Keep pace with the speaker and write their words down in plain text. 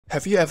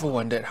Have you ever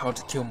wondered how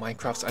to kill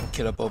Minecraft's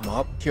unkillable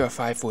mob? Here are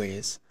 5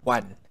 ways.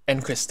 1.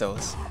 End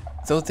crystals.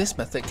 Though this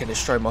method can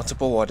destroy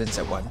multiple wardens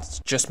at once,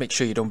 just make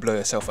sure you don't blow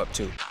yourself up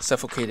too.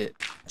 Suffocate it.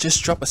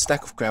 Just drop a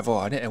stack of gravel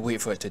on it and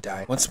wait for it to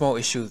die. One small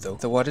issue though,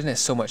 the warden has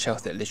so much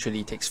health that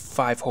literally takes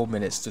 5 whole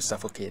minutes to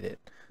suffocate it.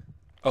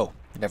 Oh,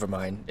 never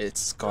mind,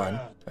 it's gone.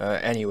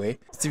 Anyway.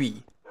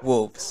 3.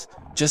 Wolves.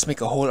 Just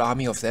make a whole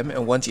army of them,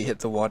 and once you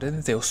hit the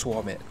warden, they'll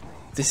swarm it.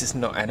 This is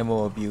not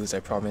animal abuse, I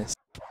promise.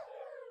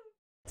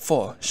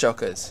 4.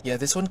 Shulkers. Yeah,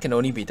 this one can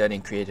only be done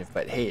in creative,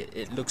 but hey,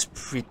 it looks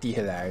pretty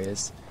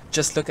hilarious.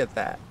 Just look at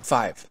that.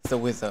 5. The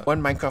Wither.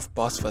 One Minecraft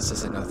boss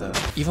versus another.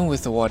 Even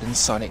with the warden's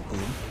sonic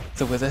boom,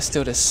 the Wither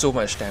still does so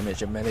much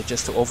damage and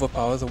manages to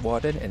overpower the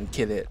warden and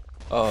kill it.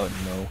 Oh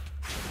no.